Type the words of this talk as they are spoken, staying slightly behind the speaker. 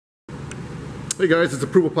Hey guys, it's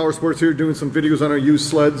Approval Power Sports here doing some videos on our used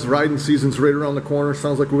sleds. Riding season's right around the corner.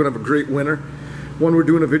 Sounds like we're going to have a great winter. One we're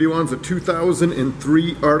doing a video on is a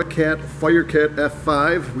 2003 Artic Firecat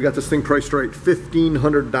F5. We got this thing priced right,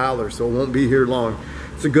 $1,500, so it won't be here long.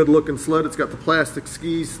 It's a good looking sled. It's got the plastic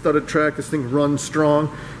skis, studded track. This thing runs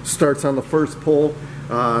strong. Starts on the first pull.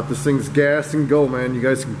 This thing's gas and go, man. You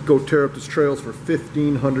guys can go tear up this trails for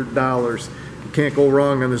 $1,500. You can't go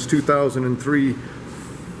wrong on this 2003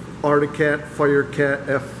 Artic Firecat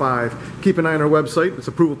F5. Keep an eye on our website. It's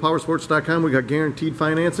approvalpowersports.com. We got guaranteed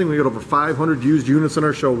financing. We got over 500 used units in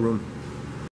our showroom.